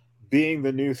Austin being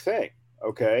the new thing.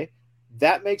 Okay,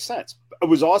 that makes sense. It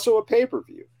was also a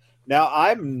pay-per-view. Now,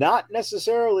 I'm not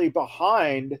necessarily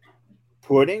behind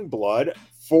putting blood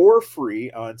for free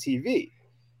on TV.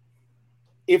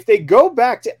 If they go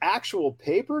back to actual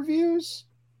pay-per-views,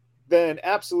 then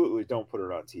absolutely don't put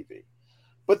it on TV.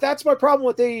 But that's my problem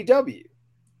with AEW.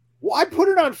 Why put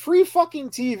it on free fucking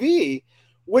TV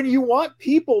when you want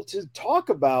people to talk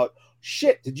about,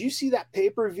 shit, did you see that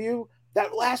pay-per-view?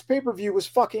 That last pay-per-view was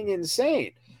fucking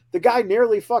insane. The guy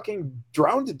nearly fucking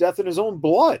drowned to death in his own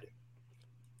blood.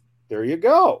 There you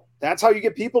go. That's how you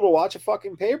get people to watch a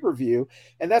fucking pay-per-view,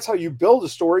 and that's how you build a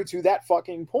story to that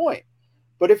fucking point.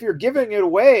 But if you're giving it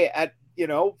away at,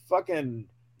 fucking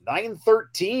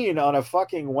 9:13 on a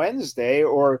fucking Wednesday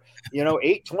or,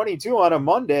 8:22 on a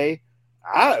Monday,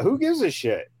 who gives a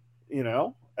shit?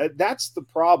 That's the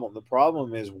problem. The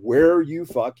problem is where you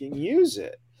fucking use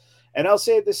it. And I'll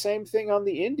say the same thing on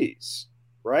the indies,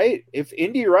 right? If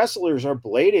indie wrestlers are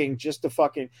blading just to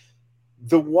fucking...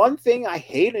 The one thing I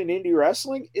hate in indie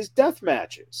wrestling is death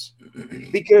matches,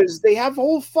 because they have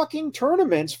whole fucking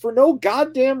tournaments for no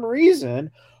goddamn reason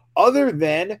other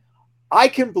than I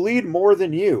can bleed more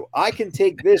than you. I can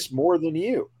take this more than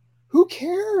you. Who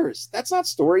cares? That's not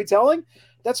storytelling.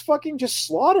 That's fucking just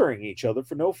slaughtering each other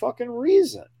for no fucking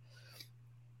reason.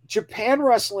 Japan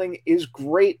wrestling is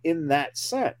great in that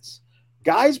sense.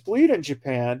 Guys bleed in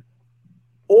Japan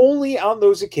only on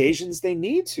those occasions they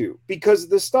need to, because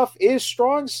the stuff is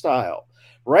strong style,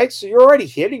 right? So you're already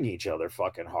hitting each other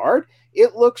fucking hard.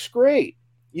 It looks great.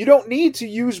 You don't need to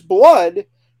use blood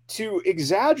to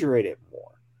exaggerate it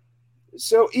more.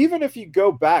 So even if you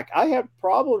go back, I had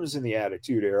problems in the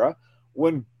Attitude Era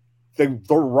when the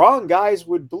wrong guys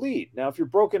would bleed. Now, if you're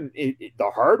broken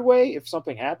the hard way, if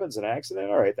something happens, an accident,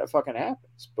 all right, that fucking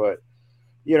happens. But,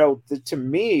 to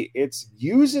me, it's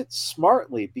use it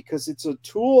smartly because it's a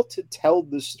tool to tell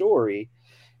the story.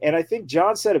 And I think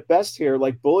John said it best here,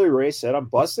 like Bully Ray said, I'm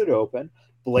busted open.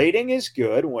 Blading is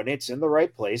good when it's in the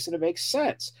right place and it makes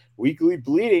sense. Weekly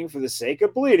bleeding for the sake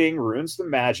of bleeding ruins the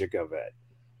magic of it.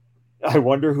 I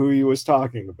wonder who he was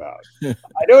talking about.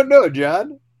 I don't know,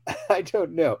 John. I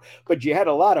don't know. But you had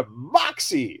a lot of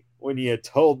moxie when you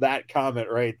told that comment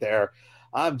right there.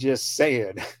 I'm just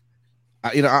saying.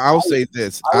 I'll say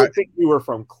this. I would think you were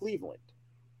from Cleveland.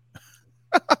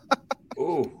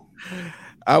 Ooh.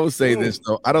 I would say this,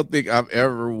 though. I don't think I've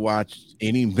ever watched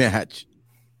any match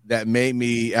that made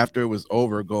me, after it was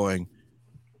over, going,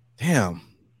 damn,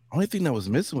 only thing that was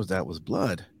missing was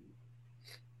blood.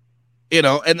 And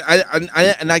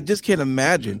I just can't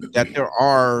imagine that there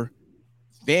are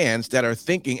fans that are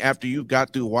thinking after you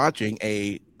got through watching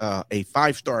a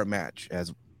 5-star match,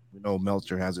 as we know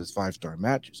Meltzer has his 5-star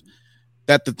matches,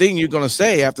 that the thing you're going to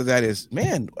say after that is,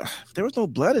 man, there was no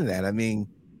blood in that. I mean,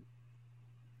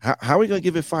 how are we going to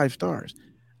give it 5 stars?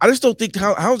 I just don't think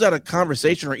how is that a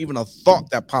conversation or even a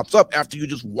thought that pops up after you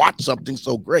just watch something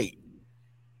so great?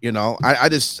 I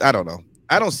don't know.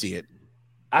 I don't see it.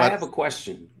 I have a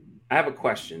question,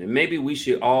 and maybe we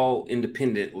should all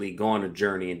independently go on a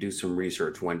journey and do some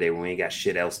research one day when we ain't got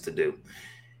shit else to do.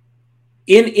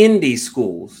 In indie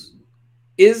schools,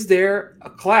 is there a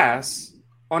class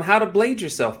on how to blade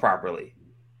yourself properly?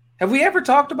 Have we ever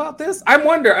talked about this? I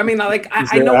wonder. I mean, I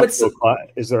know it's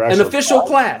is there an official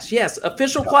class? Yes,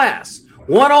 official class.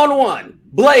 1-on-1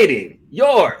 blading.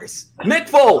 Yours, Mick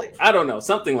Foley. I don't know,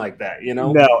 something like that.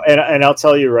 No, and I'll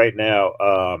tell you right now.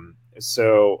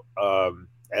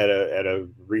 At a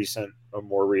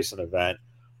more recent event,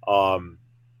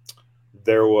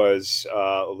 there was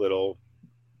a little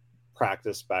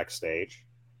practice backstage,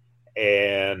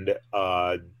 and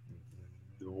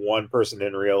one person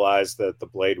didn't realize that the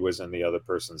blade was in the other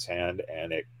person's hand,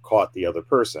 and it caught the other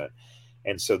person,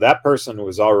 and so that person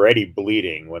was already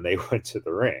bleeding when they went to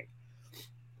the ring.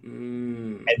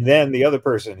 And then the other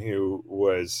person who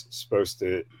was supposed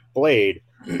to blade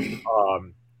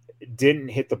didn't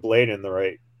hit the blade in the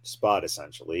right spot,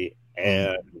 essentially,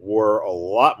 and wore a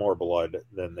lot more blood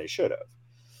than they should have.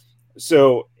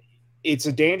 So it's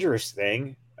a dangerous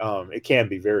thing. It can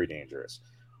be very dangerous.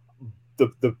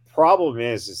 The problem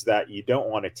is that you don't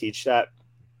want to teach that,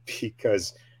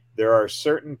 because there are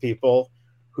certain people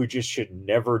who just should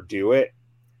never do it,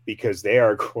 because they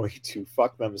are going to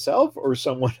fuck themselves or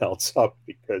someone else up,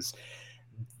 because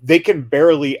they can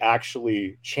barely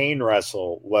actually chain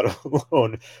wrestle, let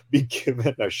alone be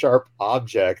given a sharp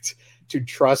object to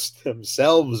trust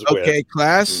themselves with. Okay,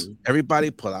 class,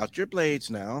 everybody pull out your blades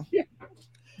now. Yeah.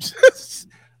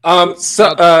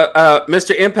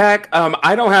 Mr. Impact,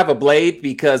 I don't have a blade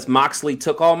because Moxley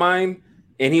took all mine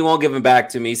and he won't give them back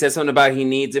to me. He said something about he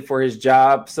needs it for his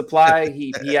job supply.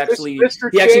 He actually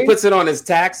puts it on his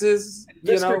taxes.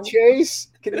 Mr. Chase,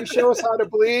 can you show us how to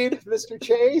bleed, Mr.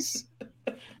 Chase?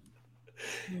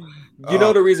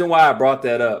 The reason why I brought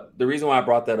that up. The reason why I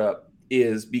brought that up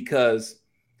is because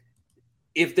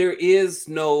if there is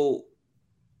no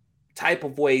type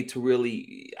of way to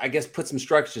really, I guess, put some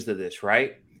structures to this,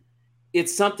 right?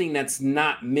 It's something that's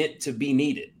not meant to be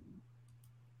needed.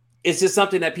 It's just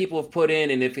something that people have put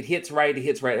in, and if it hits right, it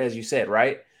hits right, as you said,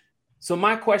 right? So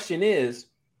my question is,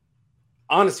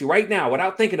 honestly, right now,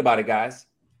 without thinking about it, guys,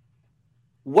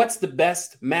 what's the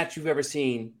best match you've ever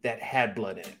seen that had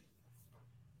blood in it?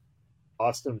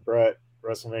 Austin Brett,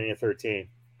 WrestleMania 13.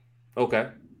 Okay.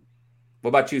 What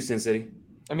about you, Sin City?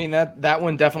 I mean, that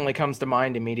one definitely comes to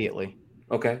mind immediately.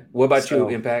 Okay. What about you,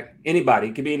 Impact? Anybody.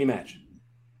 It could be any match.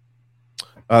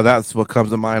 That's what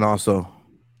comes to mind also.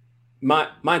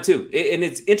 Mine too. And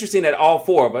it's interesting that all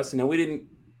four of us, we didn't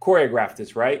choreograph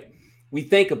this, right? We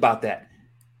think about that.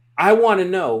 I want to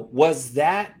know, was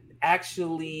that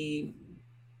actually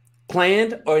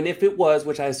planned? And if it was,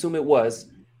 which I assume it was,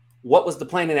 what was the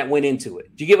planning that went into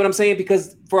it? Do you get what I'm saying?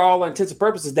 Because for all intents and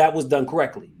purposes, that was done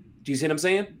correctly. Do you see what I'm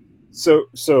saying?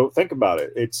 So think about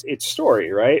it. It's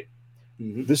story, right?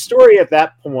 Mm-hmm. The story at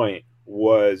that point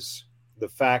was the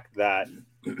fact that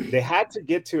they had to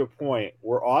get to a point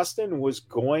where Austin was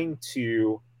going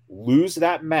to lose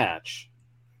that match,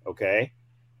 okay?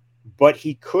 But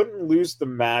he couldn't lose the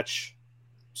match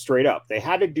straight up. They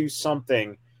had to do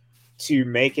something to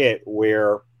make it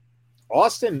where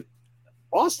Austin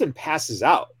passes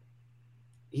out.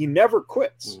 He never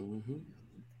quits. Mm-hmm.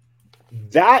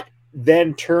 That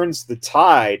then turns the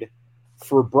tide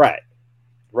for Brett,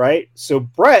 right? So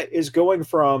Brett is going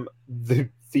from the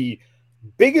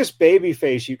biggest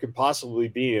babyface you can possibly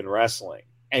be in wrestling,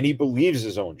 and he believes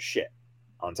his own shit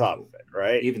on top of it,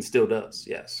 right? Even still does,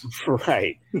 yes.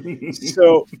 Right.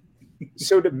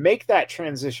 So to make that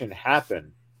transition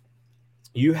happen,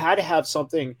 you had to have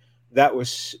something that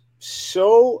was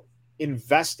so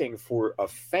investing for a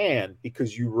fan,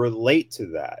 because you relate to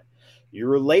that. You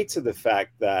relate to the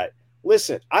fact that,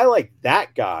 listen, I like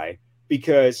that guy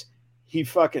because he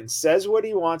fucking says what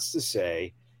he wants to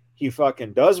say. He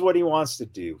fucking does what he wants to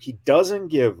do. He doesn't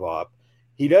give up.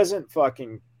 He doesn't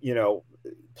fucking,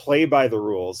 play by the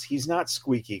rules. He's not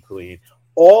squeaky clean.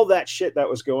 All that shit that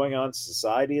was going on in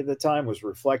society at the time was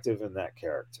reflective in that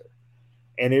character.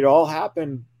 And it all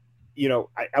happened,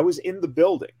 I was in the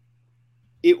building.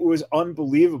 It was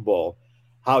unbelievable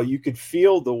how you could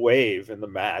feel the wave in the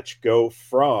match go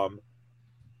from,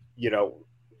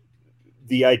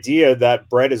 the idea that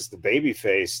Brett is the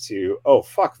babyface to, oh,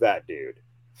 fuck that dude.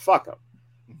 Fuck him.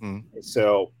 Mm-hmm.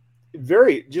 So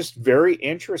very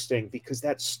interesting, because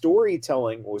that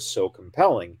storytelling was so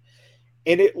compelling.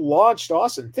 And it launched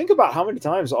Austin. Think about how many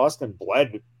times Austin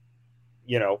bled,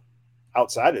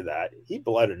 outside of that. He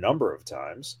bled a number of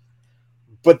times.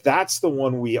 But that's the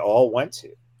one we all went to.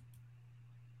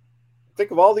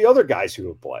 Think of all the other guys who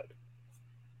have bled.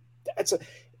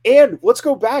 And let's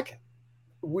go back.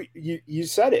 You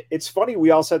said it. It's funny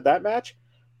we all said that match.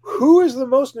 Who is the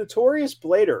most notorious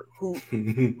blader? Who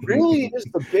really is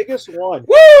the biggest one?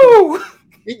 Woo!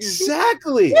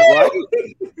 Exactly. Right?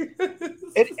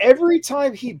 And every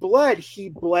time he bled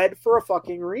for a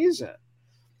fucking reason.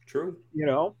 True.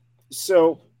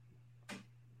 So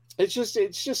it's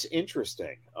just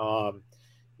interesting. And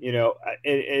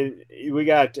we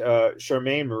got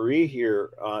Charmaine Marie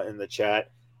here in the chat.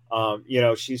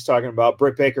 She's talking about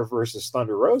Britt Baker versus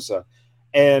Thunder Rosa.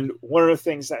 And one of the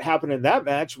things that happened in that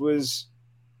match was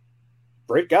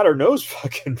Britt got her nose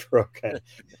fucking broken.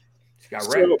 She got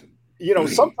wrecked.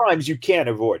 Sometimes you can't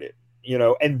avoid it,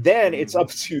 and then it's up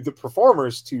to the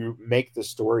performers to make the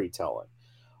storytelling.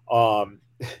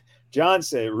 John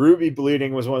said Ruby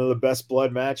bleeding was one of the best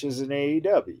blood matches in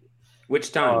AEW.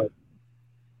 Which time?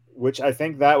 Which I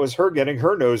think that was her getting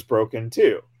her nose broken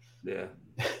too. Yeah.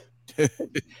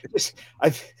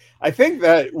 I think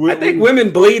that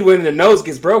women bleed when the nose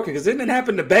gets broken, because didn't it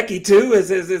happen to Becky too? Is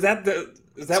that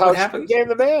what happened? She became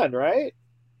the man, right?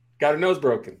 Got her nose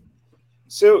broken.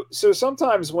 So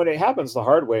sometimes when it happens the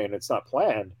hard way and it's not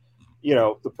planned,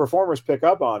 the performers pick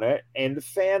up on it, and the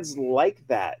fans like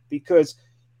that, because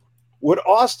what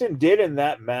Austin did in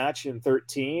that match in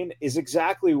 13 is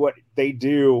exactly what they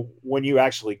do when you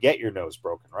actually get your nose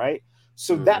broken, right?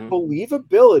 So that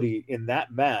believability in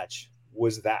that match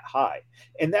was that high.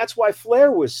 And that's why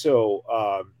Flair was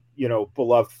so,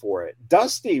 beloved for it.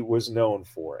 Dusty was known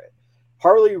for it.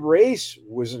 Harley Race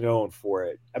was known for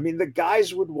it. I mean, the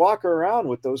guys would walk around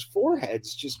with those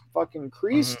foreheads just fucking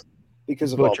creased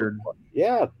because of butchered.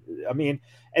 Yeah. I mean,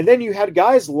 and then you had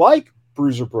guys like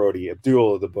Bruiser Brody,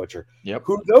 Abdullah the Butcher. Yep.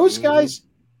 Who those guys,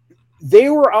 they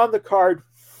were on the card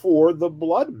for the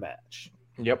blood match.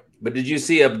 Yep. But did you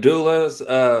see Abdullah's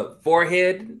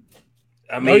forehead?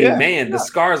 I mean, the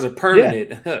scars are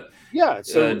permanent. Yeah.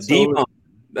 So Demon,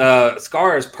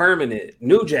 scars permanent.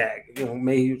 New Jack,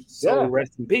 may his soul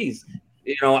rest in peace.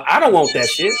 I don't want that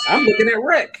shit. I'm looking at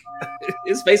Wreck.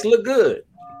 His face look good.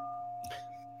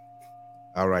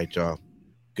 All right, y'all.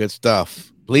 Good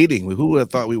stuff. Bleeding. Who would have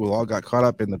thought we all got caught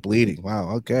up in the bleeding? Wow.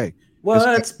 Okay.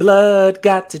 What's blood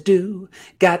got to do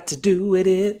with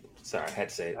it? Sorry, I had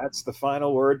to say it. That's the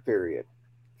final word, period.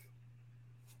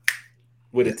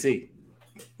 With a T.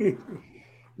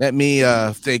 Let me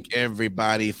thank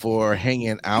everybody for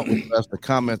hanging out with us. The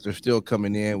comments are still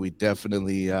coming in. We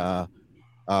definitely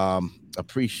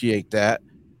appreciate that.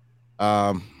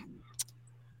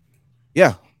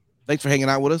 Thanks for hanging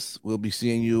out with us. We'll be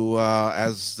seeing you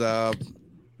as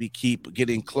we keep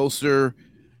getting closer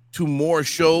to more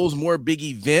shows, more big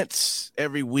events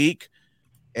every week.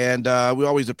 And we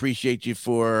always appreciate you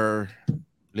for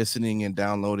listening and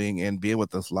downloading and being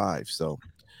with us live. So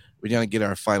we're going to get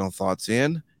our final thoughts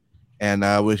in. And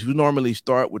we normally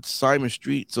start with Simon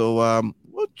Street. So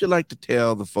what would you like to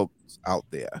tell the folks out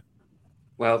there?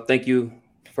 Well, thank you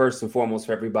first and foremost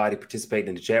for everybody participating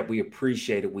in the chat. We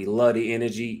appreciate it. We love the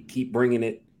energy. Keep bringing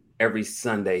it every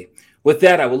Sunday. With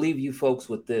that, I will leave you folks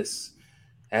with this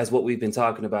as what we've been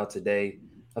talking about today.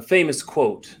 A famous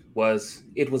quote was,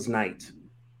 "It was night,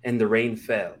 and the rain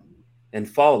fell, and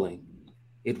falling,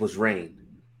 it was rain.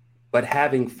 But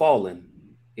having fallen,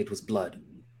 it was blood."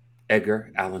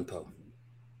 Edgar Allan Poe.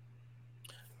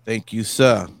 Thank you,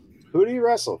 sir. Who do you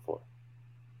wrestle for?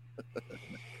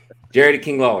 Jerry the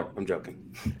King Lawler. I'm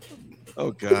joking.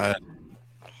 Oh God.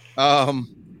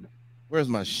 Where's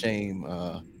my shame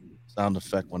sound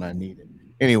effect when I need it?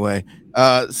 Anyway,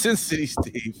 Sin City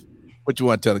Steve, what you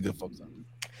want to tell the good folks?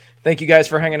 Thank you guys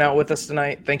for hanging out with us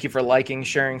tonight. Thank you for liking,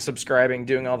 sharing, subscribing,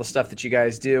 doing all the stuff that you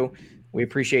guys do. We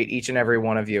appreciate each and every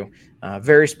one of you.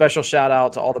 Very special shout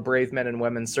out to all the brave men and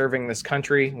women serving this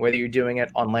country, whether you're doing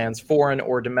it on lands foreign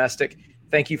or domestic.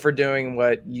 Thank you for doing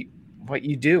what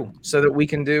you do so that we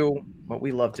can do what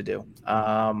we love to do.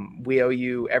 We owe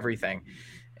you everything.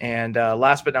 And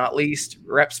last but not least,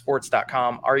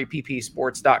 repsports.com,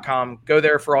 reppsports.com. Go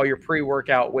there for all your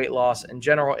pre-workout, weight loss, and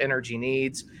general energy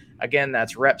needs. Again,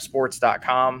 that's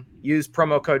repsports.com. Use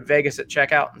promo code Vegas at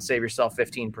checkout and save yourself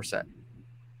 15%.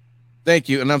 Thank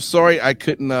you. And I'm sorry I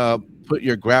couldn't put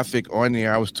your graphic on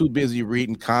there. I was too busy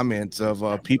reading comments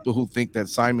of people who think that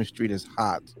Simon Street is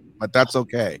hot, but that's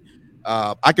okay.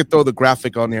 I could throw the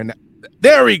graphic on there now.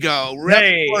 There we go.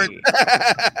 Hey.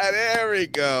 There we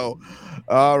go.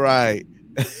 All right.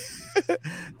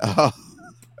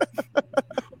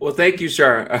 Well, thank you,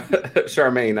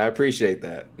 Charmaine. I appreciate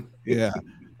that. Yeah.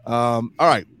 All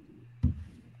right.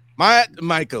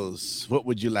 Michaels, what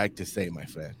would you like to say, my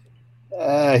friend?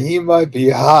 He might be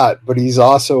hot, but he's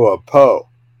also a Poe.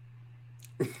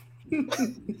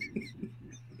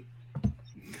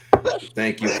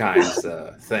 Thank you, kind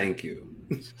sir. Thank you.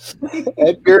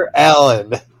 Edgar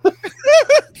Allan.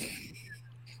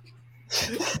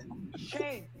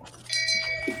 Shame.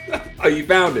 Oh, you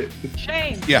found it.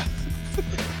 Shame. Yeah.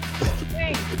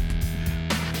 Shame.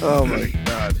 Oh my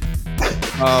God.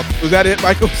 Was that it,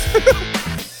 Michaels?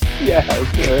 Yeah,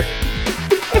 sure.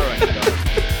 All right.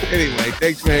 Anyway,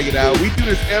 thanks for hanging out. We do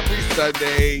this every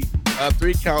Sunday,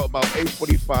 3 Count, about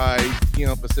 8:45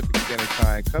 p.m. Pacific Standard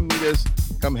Time. Come meet us.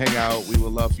 Come hang out. We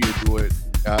would love for you to do it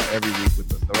every week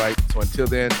with us. All right. So until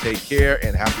then, take care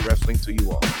and happy wrestling to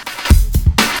you all.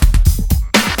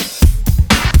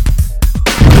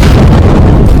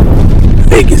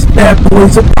 Vegas Bad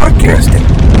Boys of Podcasting.